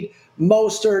Reed,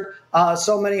 Mostert,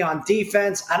 so many on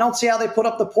defense. I don't see how they put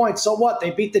up the points. So what?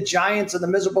 They beat the Giants and the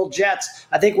miserable Jets.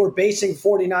 I think we're basing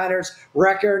 49ers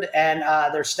record and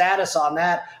their status on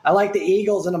that. I like the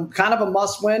Eagles, and kind of a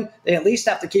must-win. They at least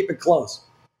have to keep it close.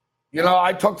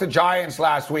 I took the Giants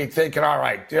last week thinking, all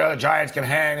right, the Giants can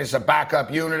hang. It's a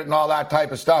backup unit and all that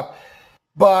type of stuff.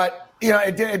 But,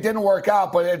 it didn't work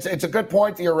out. But it's a good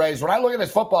point that you raised. When I look at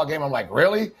this football game, I'm like,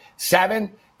 really?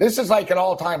 7? This is like an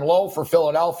all-time low for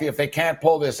Philadelphia if they can't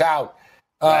pull this out.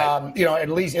 Right. At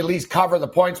least cover the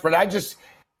points. But I just,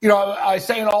 I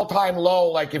say an all-time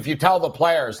low, like if you tell the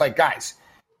players, like, guys,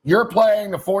 you're playing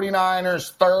the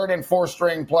 49ers' 3rd and 4th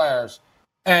string players,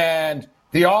 and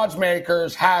the odds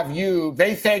makers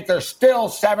they think they're still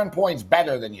 7 points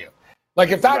better than you. Like,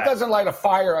 if that doesn't light a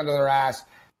fire under their ass,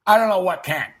 I don't know what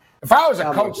can. If I was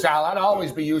a coach, Sal, I'd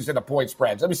always be using the point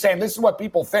spreads. I'm saying this is what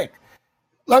people think.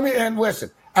 And listen.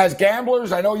 As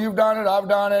gamblers, I know you've done it, I've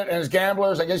done it, and as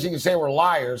gamblers, I guess you can say we're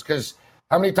liars, because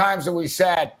how many times have we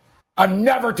said, I'm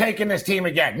never taking this team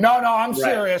again? No, I'm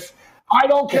serious. I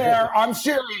don't care. I'm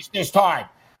serious this time.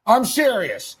 I'm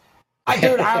serious.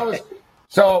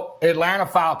 So, Atlanta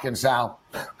Falcons, Sal.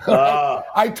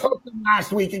 I took them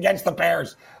last week against the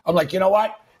Bears. I'm like, you know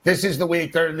what? this is the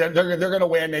week. They're going to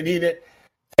win. They need it.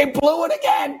 They blew it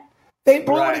again. They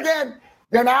blew it again.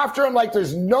 Then after him, like,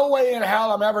 there's no way in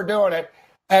hell I'm ever doing it.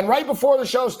 And right before the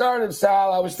show started,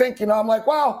 Sal, I was thinking, I'm like,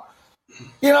 well,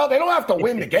 they don't have to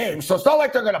win the game. So it's not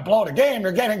like they're going to blow the game.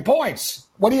 They're getting points.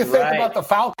 What do you think about the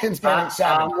Falcons getting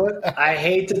 7? I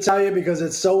hate to tell you because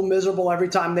it's so miserable every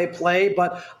time they play,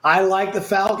 but I like the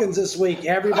Falcons this week.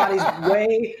 Everybody's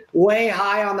way, way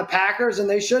high on the Packers, and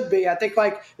they should be. I think,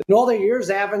 like, in all their years,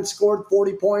 they haven't scored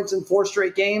 40 points in 4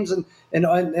 straight games in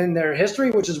their history,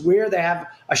 which is weird. They have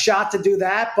a shot to do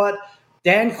that, but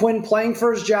Dan Quinn playing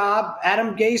for his job.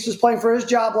 Adam Gase was playing for his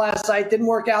job last night. Didn't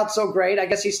work out so great. I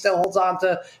guess he still holds on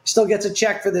still gets a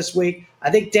check for this week. I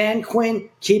think Dan Quinn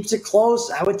keeps it close.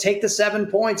 I would take the 7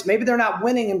 points. Maybe they're not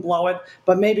winning and blow it,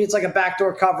 but maybe it's like a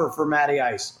backdoor cover for Matty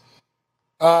Ice.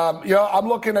 I'm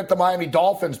looking at the Miami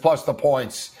Dolphins plus the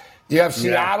points. You have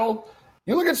Seattle.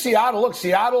 You look at Seattle. Look,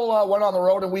 Seattle went on the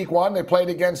road in week 1. They played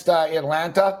against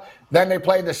Atlanta. Then they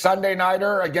played the Sunday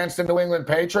nighter against the New England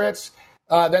Patriots.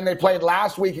 Then they played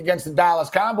last week against the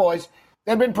Dallas Cowboys.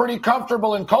 They've been pretty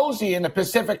comfortable and cozy in the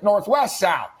Pacific Northwest,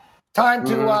 Sal. Time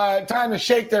to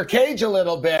shake their cage a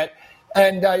little bit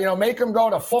and, make them go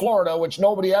to Florida, which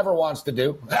nobody ever wants to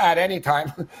do at any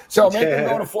time. So make them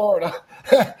go to Florida.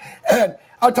 And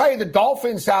I'll tell you, the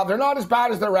Dolphins, Sal, they're not as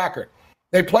bad as their record.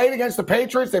 They played against the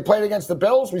Patriots. They played against the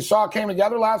Bills. We saw it came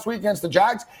together last week against the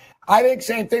Jags. I think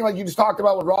same thing like you just talked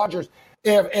about with Rodgers.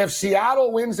 If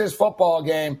Seattle wins this football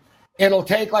game, it'll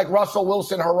take like Russell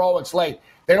Wilson heroics late.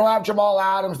 They don't have Jamal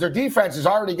Adams. Their defense is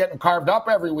already getting carved up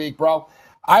every week, bro.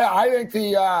 I think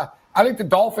the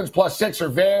Dolphins plus 6 are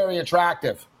very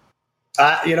attractive.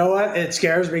 You know what? It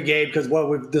scares me, Gabe, because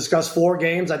we've discussed 4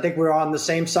 games. I think we're on the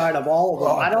same side of all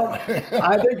of them.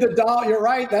 I think you're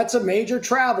right. That's a major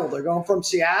travel. They're going from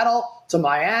Seattle to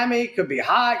Miami. Could be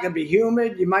hot. Could be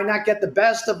humid. You might not get the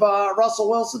best of Russell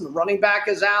Wilson. The running back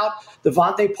is out.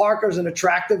 Devontae Parker's an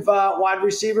attractive wide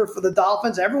receiver for the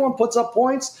Dolphins. Everyone puts up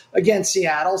points against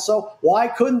Seattle. So why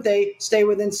couldn't they stay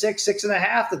within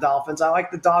 6.5, the Dolphins? I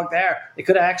like the dog there. They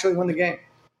could actually win the game.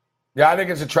 Yeah, I think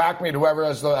it's a track meet, whoever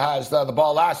has the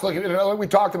ball last. Look, like we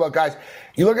talked about, guys.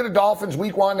 You look at the Dolphins,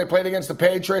 week 1, they played against the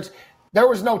Patriots. There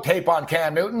was no tape on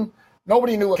Cam Newton.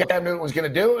 Nobody knew what Cam Newton was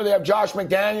going to do. They have Josh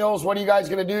McDaniels. What are you guys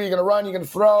going to do? You're going to run? You're going to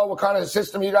throw? What kind of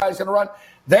system are you guys going to run?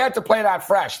 They had to play that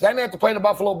fresh. Then they had to play the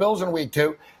Buffalo Bills in week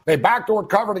 2. They backdoored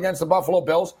covered against the Buffalo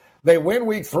Bills. They win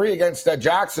week 3 against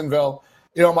Jacksonville.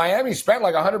 Miami spent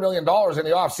like $100 million in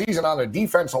the offseason on their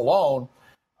defense alone.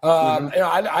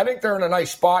 I think they're in a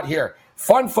nice spot here.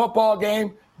 Fun football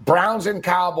game, Browns and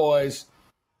Cowboys.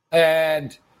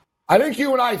 And I think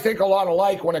you and I think a lot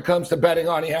alike when it comes to betting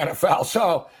on the NFL.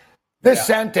 So this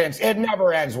sentence, it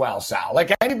never ends well, Sal.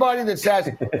 Like anybody that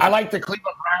says, I like the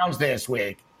Cleveland Browns this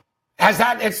week,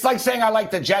 it's like saying I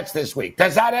like the Jets this week.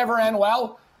 Does that ever end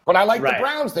well? But I like the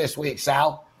Browns this week,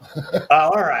 Sal.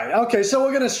 All right. Okay, so we're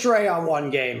going to stray on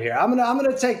one game here. I'm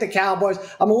going to take the Cowboys.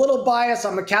 I'm a little biased.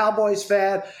 I'm a Cowboys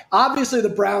fan. Obviously, the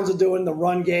Browns are doing the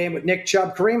run game with Nick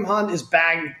Chubb. Kareem Hunt is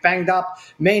banged up,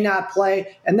 may not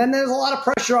play. And then there's a lot of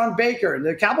pressure on Baker.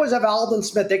 The Cowboys have Aldon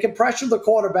Smith. They can pressure the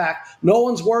quarterback. No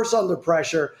one's worse under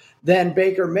pressure than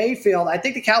Baker Mayfield. I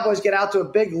think the Cowboys get out to a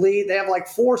big lead. They have like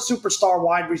 4 superstar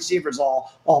wide receivers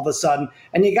all of a sudden.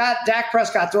 And you got Dak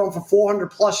Prescott throwing for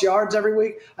 400-plus yards every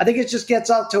week. I think it just gets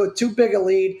up to too big a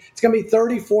lead. It's going to be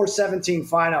 34-17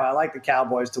 final. I like the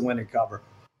Cowboys to win and cover.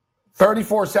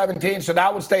 34-17, so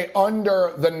that would stay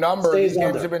under the number. Stays These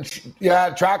games under. have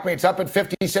been, track meets up at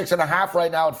 56.5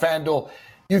 right now at FanDuel.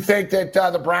 You think that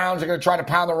the Browns are going to try to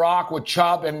pound the rock with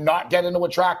Chubb and not get into a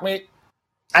track meet?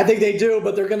 I think they do,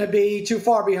 but they're going to be too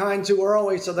far behind too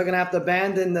early, so they're going to have to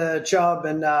abandon the Chubb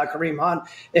and Kareem Hunt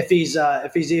if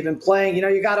he's even playing.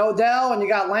 You got Odell and you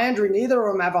got Landry. Neither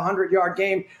of them have a 100-yard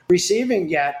game receiving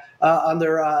yet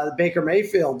under Baker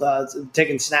Mayfield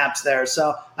taking snaps there.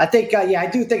 So I think, I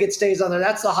do think it stays under.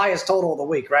 That's the highest total of the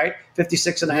week, right?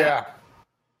 56.5. Yeah.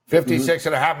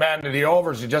 56.5, man. The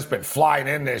overs have just been flying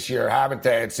in this year, haven't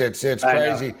they? It's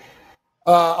crazy.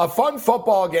 A fun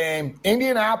football game,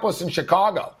 Indianapolis and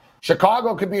Chicago.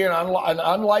 Chicago could be an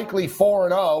unlikely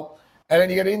 4-0, and then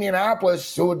you get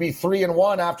Indianapolis, who would be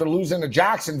 3-1 after losing to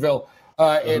Jacksonville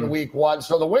in week 1.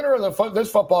 So the winner of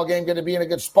this football game going to be in a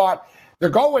good spot.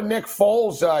 They're going with Nick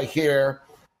Foles here,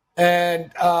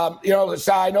 and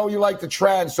I know you like the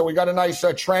trend, so we got a nice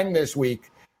trend this week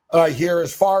here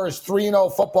as far as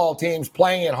 3-0 football teams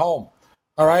playing at home.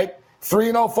 All right.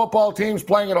 3-0 football teams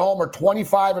playing at home are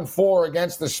 25-4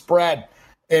 against the spread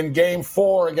in Game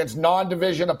 4 against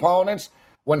non-division opponents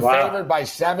when favored by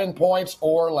 7 points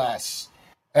or less.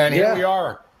 And here we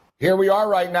are. here we are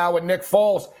right now with Nick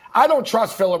Foles. I don't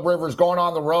trust Phillip Rivers going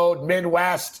on the road,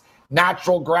 Midwest,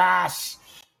 natural grass.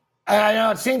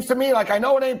 And it seems to me like I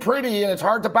know it ain't pretty and it's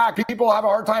hard to back. People have a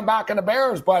hard time backing the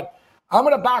Bears, but I'm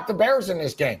going to back the Bears in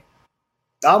this game.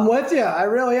 I'm with you.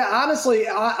 Honestly,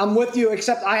 I'm with you,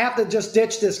 except I have to just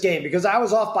ditch this game because I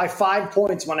was off by 5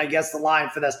 points when I guessed the line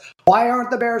for this. Why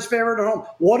aren't the Bears favored at home?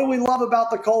 What do we love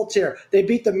about the Colts here? They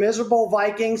beat the miserable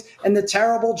Vikings and the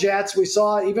terrible Jets. We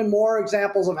saw even more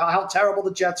examples of how terrible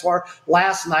the Jets were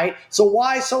last night. So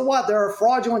what? They're a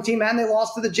fraudulent team and they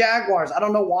lost to the Jaguars. I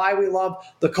don't know why we love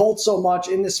the Colts so much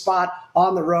in this spot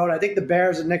on the road. I think the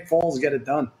Bears and Nick Foles get it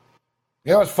done.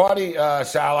 You know, it's funny,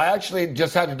 Sal. I actually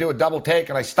just had to do a double take,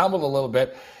 and I stumbled a little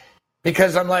bit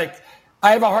because I'm like,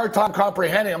 I have a hard time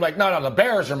comprehending. I'm like, no, the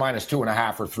Bears are minus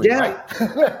 2.5 or 3,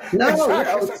 right? No,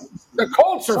 the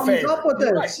Colts are favored. Up with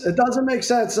this. Right. It doesn't make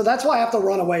sense. So that's why I have to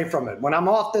run away from it. When I'm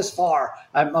off this far,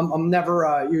 I'm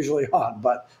never usually on,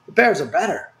 but the Bears are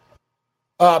better.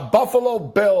 Buffalo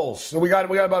Bills. We got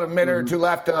about a minute or two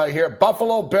left here.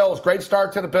 Buffalo Bills. Great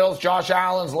start to the Bills. Josh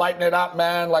Allen's lighting it up,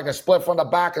 man, like a spliff on the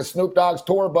back of Snoop Dogg's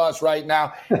tour bus right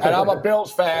now. And I'm a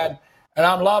Bills fan, and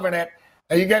I'm loving it.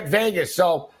 And you get Vegas.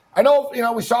 So I know,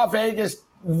 we saw Vegas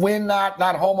win that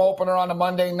home opener on a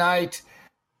Monday night.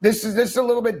 This is a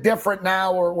little bit different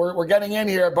now. We're getting in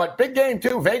here, but big game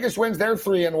too. Vegas wins their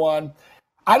 3-1.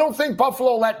 I don't think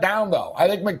Buffalo let down, though. I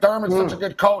think McDermott's such a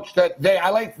good coach that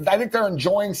I think they're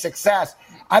enjoying success.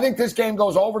 I think this game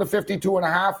goes over to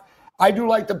 52.5. I do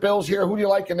like the Bills here. Who do you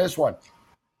like in this one?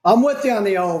 I'm with you on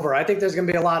the over. I think there's going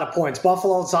to be a lot of points.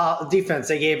 Buffalo's defense,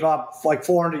 they gave up like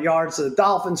 400 yards to the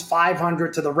Dolphins,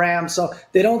 500 to the Rams. So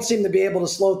they don't seem to be able to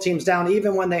slow teams down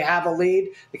even when they have a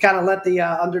lead. They kind of let the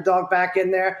underdog back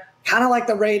in there. Kind of like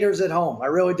the Raiders at home. I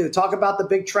really do. Talk about the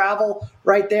big travel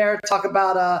right there. Talk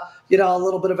about, a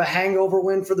little bit of a hangover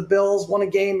win for the Bills. Won a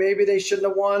game maybe they shouldn't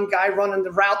have won. Guy running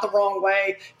the route the wrong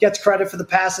way. Gets credit for the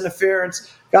pass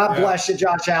interference. God bless you,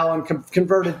 Josh Allen.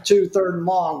 Converted 2 3rd and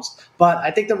longs. But I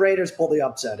think the Raiders pull the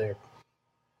upset here.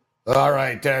 All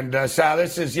right. And, Sal,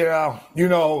 this is,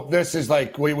 this is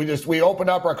like we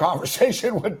opened up our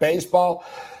conversation with baseball.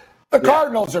 The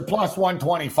Cardinals are plus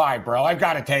 125, bro. I've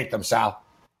got to take them, Sal.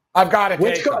 I've got to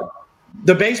take them.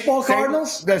 The baseball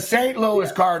Cardinals? The St.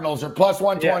 Louis Cardinals are plus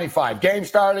 125. Game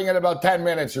starting in about 10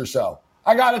 minutes or so.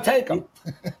 I got to take them.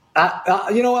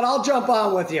 You know what? I'll jump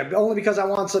on with you, only because I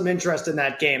want some interest in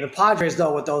that game. The Padres,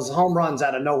 though, with those home runs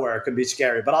out of nowhere, could be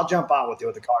scary. But I'll jump on with you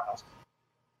with the Cardinals.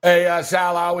 Hey,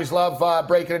 Sal, I always love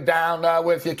breaking it down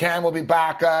with you. Cam will be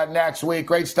back next week.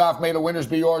 Great stuff. May the winners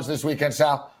be yours this weekend,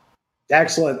 Sal.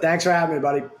 Excellent. Thanks for having me,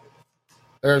 buddy.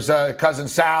 There's Cousin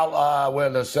Sal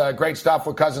with us. Great stuff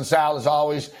with Cousin Sal, as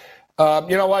always.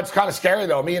 You know what? It's kind of scary,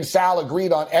 though. Me and Sal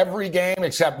agreed on every game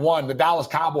except one, the Dallas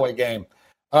Cowboy game.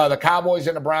 The Cowboys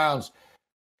and the Browns.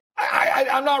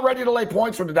 I'm not ready to lay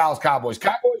points for the Dallas Cowboys.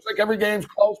 Cowboys, like every game's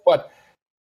close, but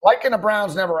liking the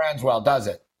Browns never ends well, does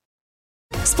it?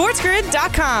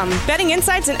 SportsGrid.com. Betting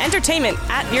insights and entertainment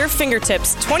at your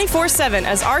fingertips 24/7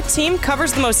 as our team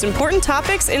covers the most important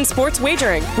topics in sports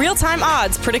wagering. Real-time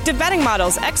odds, predictive betting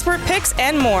models, expert picks,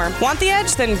 and more. Want the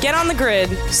edge? Then get on the grid.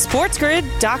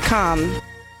 SportsGrid.com.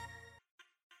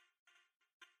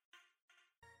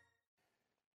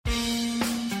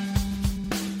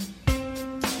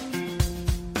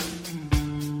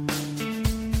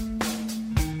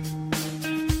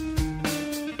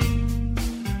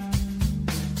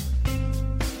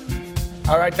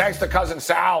 All right, thanks to Cousin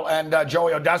Sal and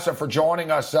Joey Oddessa for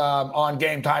joining us on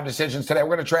Game Time Decisions today.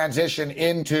 We're going to transition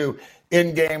into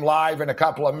in-game live in a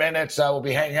couple of minutes. We'll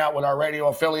be hanging out with our radio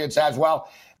affiliates as well.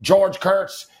 George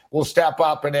Kurtz will step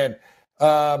up and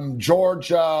in. George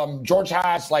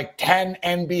has like 10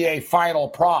 NBA final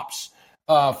props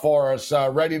for us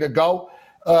ready to go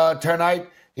tonight.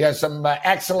 He has some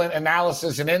excellent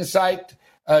analysis and insight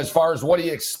as far as what he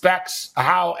expects,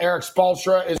 how Eric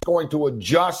Spoelstra is going to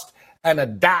adjust and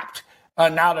adapt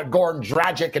now that Goran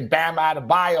Dragic and Bam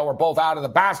Adebayo are both out of the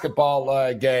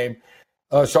basketball game.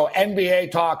 So NBA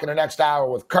talk in the next hour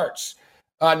with Kurtz.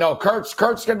 Kurt's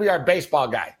going to be our baseball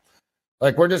guy.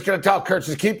 Like, we're just going to tell Kurtz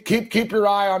to keep your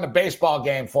eye on the baseball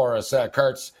game for us,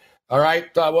 Kurtz. All right.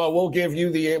 We'll give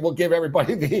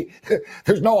everybody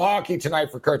there's no hockey tonight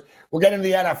for Kurtz. We'll get into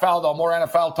the NFL though. More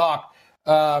NFL talk.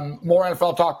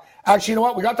 Actually, you know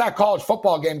what? We got that college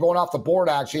football game going off the board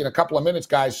actually in a couple of minutes,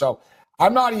 guys. So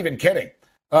I'm not even kidding.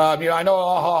 I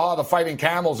know the Fighting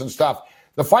Camels and stuff.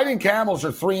 The Fighting Camels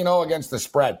are 3-0 against the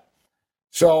spread.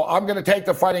 So I'm going to take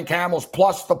the Fighting Camels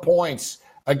plus the points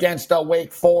against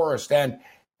Wake Forest. And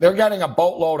they're getting a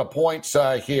boatload of points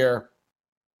here.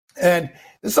 And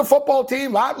this is a football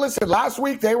team. Listen, last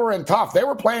week they were in tough. They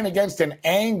were playing against an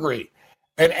angry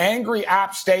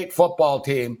App State football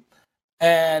team.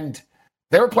 And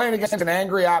they were playing against an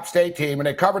angry App State team, and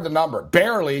they covered the number.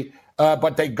 Barely,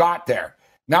 but they got there.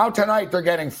 Now tonight they're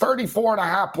getting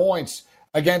 34.5 points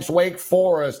against Wake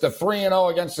Forest, a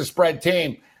 3-0 against the spread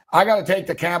team. I got to take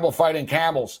the Campbell Fighting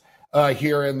Camels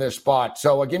here in this spot.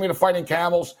 So give me the Fighting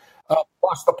Camels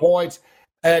plus the points.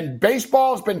 And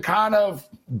baseball's been kind of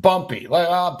bumpy.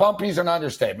 Bumpy's an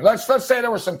understatement. Let's say there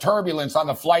was some turbulence on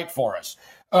the flight for us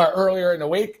earlier in the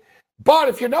week. But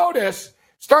if you notice,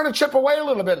 starting to chip away a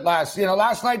little bit last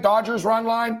night, Dodgers run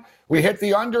line. We hit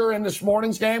the under in this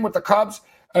morning's game with the Cubs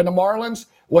and the Marlins.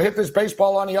 We'll hit this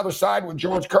baseball on the other side with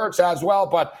George Kurtz as well.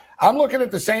 But I'm looking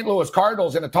at the St. Louis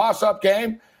Cardinals in a toss-up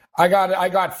game. I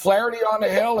got Flaherty on the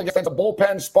hill against a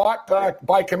bullpen spot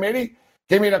by committee.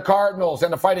 Give me the Cardinals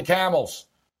and the Fighting Camels.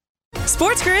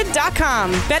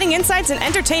 SportsGrid.com. Betting insights and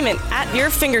entertainment at your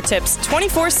fingertips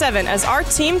 24/7 as our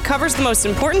team covers the most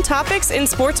important topics in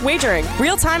sports wagering.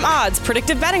 Real-time odds,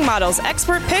 predictive betting models,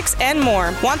 expert picks, and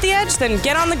more. Want the edge? Then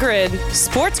get on the grid.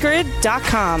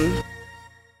 SportsGrid.com.